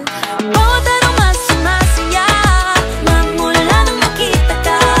good. Bawat araw mas sumasaya, magmula nang nakita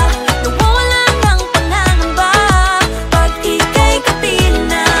ka. Nawawala ng pangangamba pag ika'y kapiling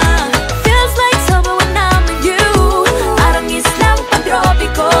na. Feels like summer when I'm with you, parang islang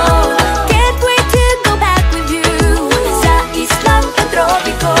pantropiko. Can't wait to go back with you sa islang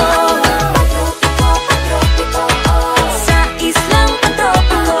pantropiko. Sa islang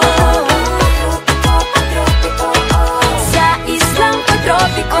pantropiko. Sa islang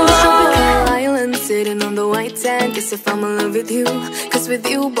pantropiko. Island sitting on the white sand. Guess if I'm in love with you, cause with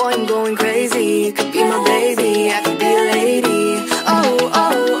you, boy, I'm going crazy. You could be my baby, I could be a lady. Oh,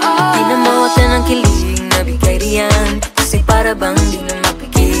 oh, oh. Pinamota ng kilig na bigay riyan, kasi para bang di na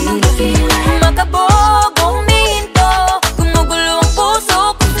mapigil. Makabog o huminto, gumugulo ang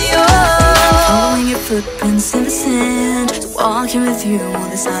puso ko sa'yo. Following your footprints in the sand, walking with you on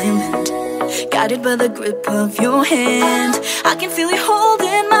this island, guided by the grip of your hand. I can feel you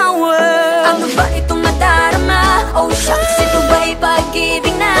holding my world. Ano ba itong nadarama? Oh shucks, ito ba'y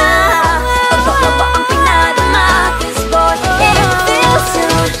pag-ibig na? Totoo ba ang pinadama? Cause boy, it feels so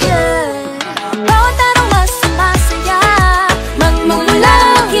good. Bawat araw mas sumasaya, magmula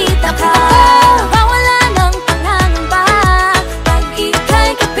nakita ka. Nawawala ng pangangamba pag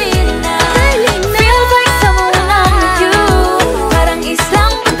ika'y kapiling na. Feels like summer when I'm with you, parang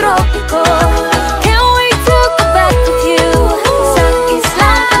islang pantropiko. Can't wait to go back with you sa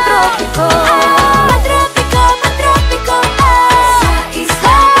islang pantropiko. Pantropiko, pantropiko, sa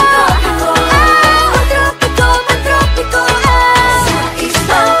islang pantropiko. Pantropiko, pantropiko, sa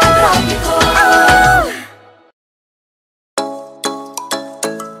islang pantropiko.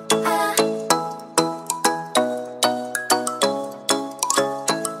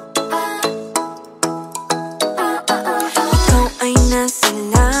 Ikaw ay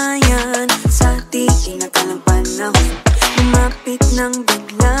nasilayan sa di inakalang panahon. Lumapit ng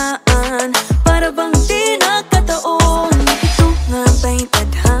biglaan, para bang di nagkataon. Ito nga ba'y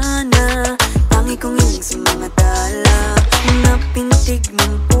tadhana? Tangi kong hiling sa mga tala. Mga pintig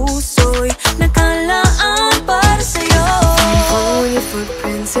ng puso'y nakalaan para sa'yo. Following your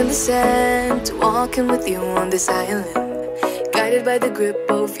footprints in the sand, walking with you on this island, guided by the grip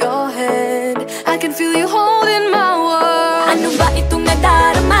of your hand. I can feel you holding my world. Ano ba itong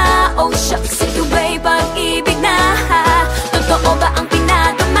nadarama? Oh shucks, ito ba'y pag-ibig na? Totoo ba ang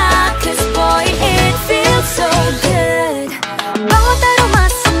pinadama? Cause boy, it feels so good. Bawat araw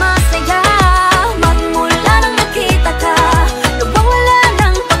mas sumasaya, magmula nang nakita ka. Nawawala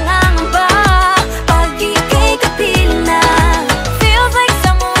ng pangangamba pag ika'y kapiling na. Feels like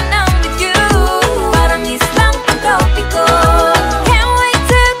summer when I'm with you, parang islang pantropiko. Can't wait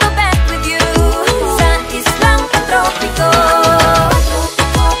to go back with you sa islang pantropiko.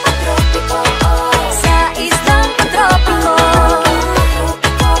 Sa islang pantropiko.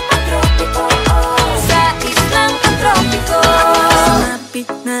 Sa islang pantropiko. Lumapit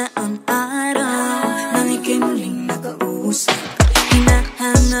na ang araw, nang ika'y muling nakausap.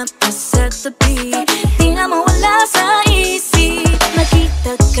 Hinahanap ka sa tabi, di na mawala sa isip.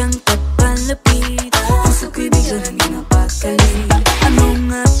 Nakita kang papalapit, puso ko'y biglang ginapakali. Ano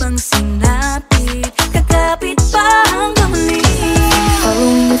nga bang sinapit, kakapit pa hanggang muli.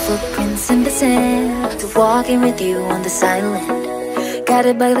 Following your footprints in the sand, to walking with you on this island,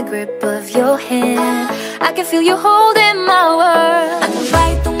 guided by the grip of your hand. I can feel you holding my world. Ano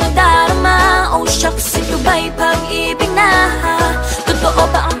ba itong nadarama? Oh shucks, ito ba'y pag-ibig na? Totoo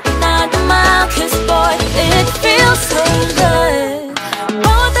ba ang pinadama? Cause boy, it feels so good.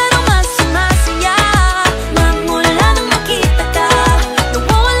 Bawat araw mas sumasaya, magmula nang nakita ka.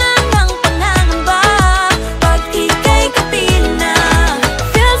 Nawawala ng pangangamba pag ika'y kapiling na.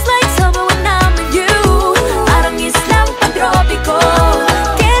 Feels like summer when I'm with you, parang islang pantropiko.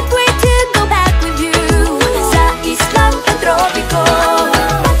 Can't wait to go back with you sa islang pantropiko.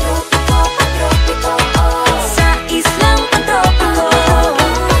 Sa islang pantropiko.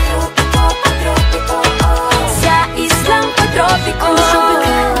 Sa islang pantropiko.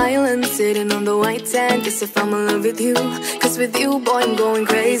 Island sitting on the white sand. Guess if I'm in love with you, cause with you, boy, I'm going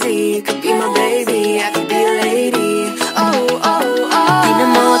crazy. You could be my baby, I could be a lady. Oh, oh, oh.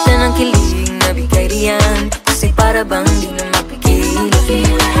 Pinamota ng kilig na bigay riyan, kasi para bang di na mapigil.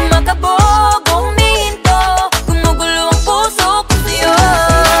 Makabog o huminto, gumugulo ang puso ko sa'yo.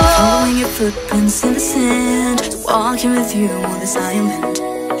 Following your footprints in the sand, walking with you on this island,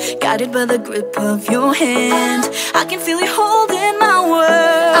 guided by the grip of your hand. I can feel you holding my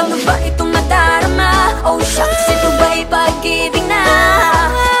world. Ano ba itong nadarama? Oh shucks, ito ba'y pag-ibig na?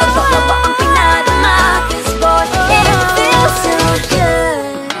 Totoo ba ang pinadama? 'Cause boy, it feels so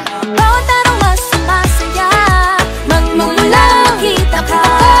good. Bawat araw mas sumasaya. Magmula nakita ka.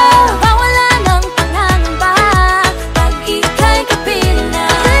 Mawala ng pangangamba. Pag ika'y kapiling na.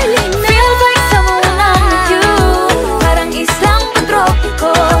 Feels like someone I'm with you. Parang islang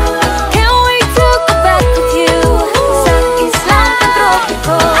Pantropiko. Can't wait to go back with you. Sa islang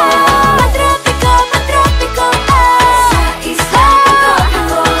Pantropiko. Pantropiko, Pantropiko. Sa islang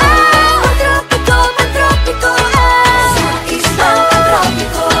Pantropiko. Pantropiko, Pantropiko. Sa islang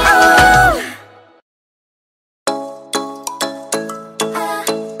Pantropiko.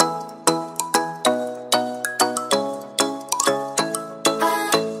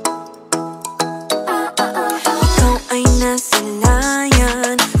 Ikaw ay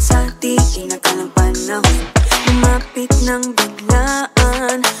nasilayan sa di inakalang panahon. Lumapit ng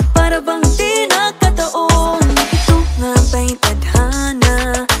biglaan, para bang di nagkataon. Ito nga ba'y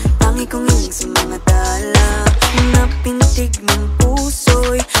tadhana? Tangi kong hiling sa mga tala. Mga pintig ng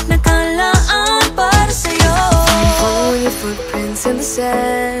puso'y nakalaan para sa'yo. Following your footprints in the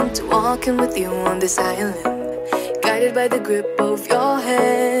sand, walking with you on this island, guided by the grip of your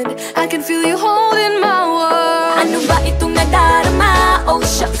hand. I can feel you holding my world. Ano ba itong nadarama? Oh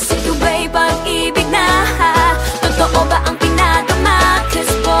shucks, ito ba'y pag-ibig na? Totoo ba ang pinadama? 'Cause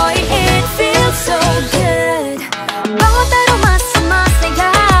boy, it feels so good. Bawat araw mas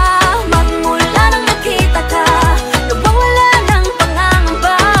sumasaya. Magmula nang nakita ka. Nawawala ng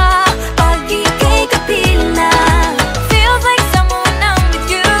pangangamba. Pag ika'y kapiling na. Feels like someone I'm with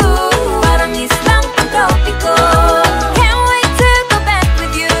you. Parang islang Pantropiko. Can't wait to go back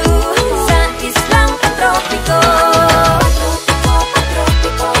with you. Sa islang Pantropiko.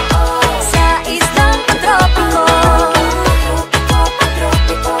 Sa islang Pantropiko.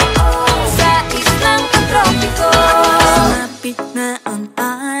 Sa islang Pantropiko. Lumapit na ang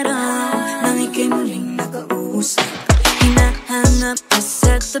araw nang ika'y muling nakausap. Hinahanap ka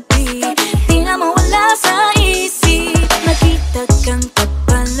sa tabi, di na mawala sa isip. Nakita kang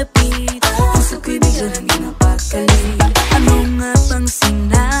papalapit, puso ko'y biglang napakali. Ano nga bang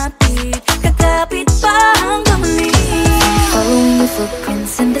sinapit, kakapit pa hanggang muli. Following your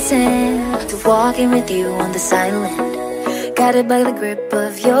footprints in the sand, to walking with you on this island, guided by the grip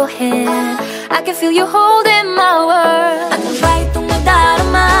of your hand. I can feel you holding my world. Ano ba itong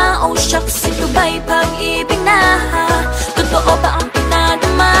nadarama? Oh shucks, ito ba'y pag-ibig na? Totoo ba ang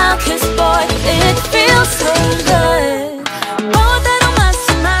pinadama? 'Cause boy, it feels so good. Bawat araw mas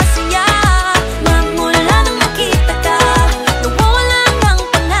sumasaya. Magmula nang nakita ka. Nawawala ng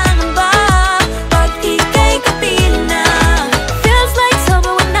pangangamba. Pag ika'y kapiling na. Feels like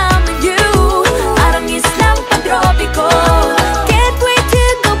summer when I'm with you. Parang islang Pantropiko. Can't wait to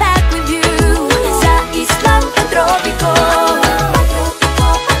go back with you. Sa islang Pantropiko.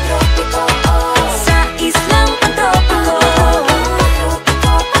 Sa islang Pantropiko.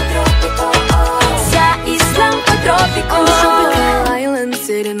 Sa islang Pantropiko. On the tropical island,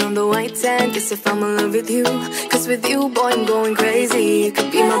 sitting on the white sand. Guess if I'm in love with you, 'cause with you, boy, I'm going crazy. You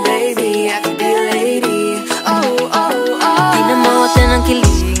could be my baby, I could be a lady. Oh, oh, oh. Di na mawatan ang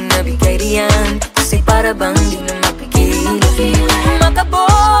kilig na bigay riyan, kasi para bang di na mapigil.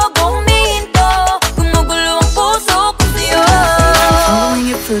 Makabog o huminto, gumugulo ang puso ko sa'yo. Following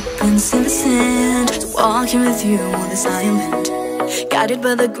your footprints in the sand, walking with you on this island, guided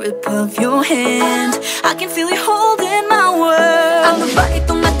by the grip of your hand. I can feel you holding my world. Ano ba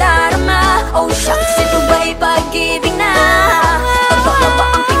itong nadarama? Oh shucks, ito ba'y pag-ibig na? Totoo ba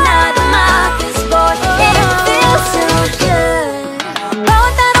ang pinadama? 'Cause boy, it feels so good.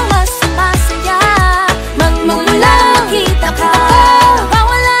 Bawat araw mas sumasaya. Magmula nakita ka.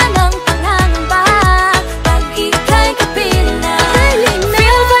 Mawala ng pangangamba. Pag ika'y kapiling na.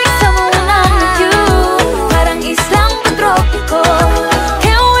 Feels like someone I'm with you. Parang islang Pantropiko.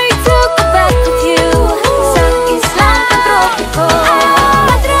 Can't wait to go back with you. Sa islang Pantropiko.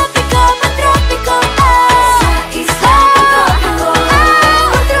 Pantropiko, Pantropiko. Sa islang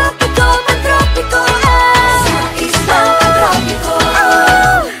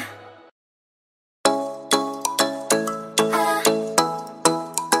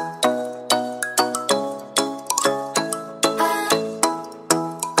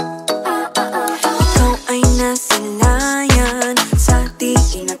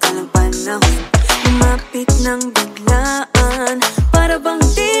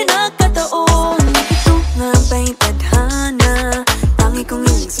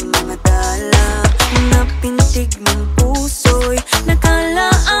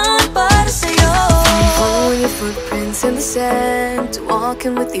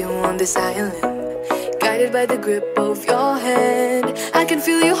walking with you on this island, guided by the grip of your hand. I can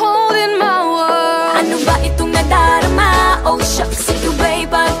feel you holding my world. Ano ba itong nadarama? Oh shucks, ito ba'y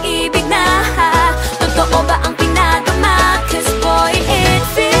pag-ibig na? Totoo ba ang pinadama? Cause boy, it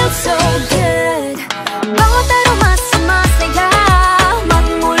feels so good. Bawat araw mas sumasaya,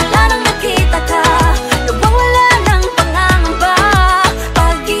 magmula nang nakita ka. Nawawala ng pangangamba,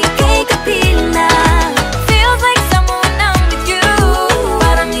 pag ika'y kapiling na. Feels like someone I'm with you.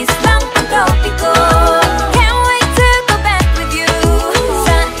 Parang islang Pantropiko. Can't wait to go back with you.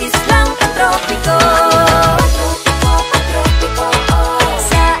 Sa islang Pantropiko.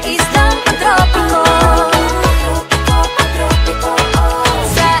 Sa islang Pantropiko.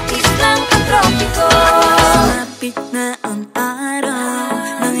 Sa islang Pantropiko. Lumapit na ang araw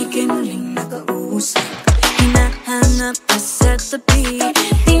nang ika'y muling nakausap. Hinahanap ka sa tabi,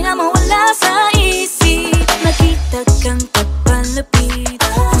 di na mawala sa isip. Nakita kang papalapit,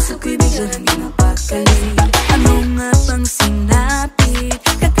 puso ko'y bigla nang mapakali. Ano nga bang sinapit,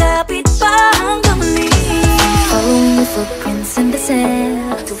 kakapit pa hanggang muli. Following your footprints in the sand,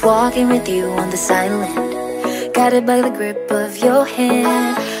 to walking with you on this island, guided by the grip of your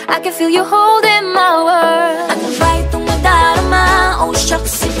hand. I can feel you holding my world. Ano ba itong nadarama? Oh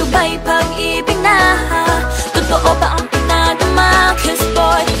shucks, ito ba'y pag-ibig na? Totoo ba ang pinadama? Cause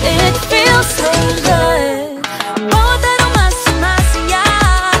boy, it feels so good. Bawat araw mas sumasaya,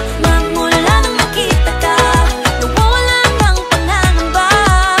 magmula nang nakita ka. Nawawala ng pangangamba,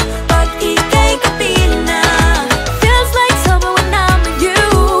 pag ika'y kapiling na. Feels like summer when I'm with you.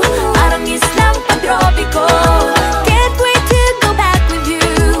 Parang islang Pantropiko. Can't wait to go back with you.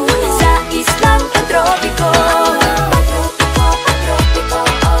 Sa islang Pantropiko.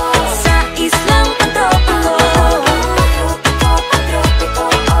 Sa islang Pantropiko.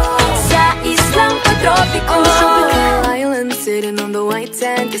 Sa islang Pantropiko. On the tropical island, sitting on the white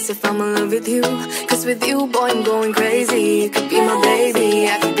sand. Guess if I'm in love with you, cause with you, boy, I'm going crazy. You could be my baby,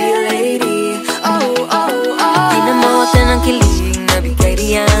 I could be a lady. Oh, oh, oh. Di na mawatan ang kilig na bigay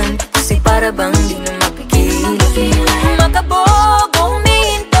riyan, kasi para bang di na mapigil. Makabobo,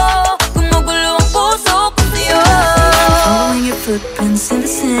 humihinto, gumugulo ang puso ko sa'yo. Following your footprints in the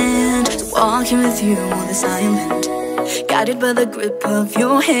sand, walking with you on this island, guided by the grip of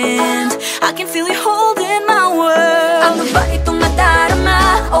your hand. I can feel you holding my world. Ano ba itong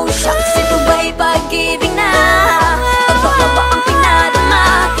nadarama? Oh shucks, ito ba'y pag-ibig na?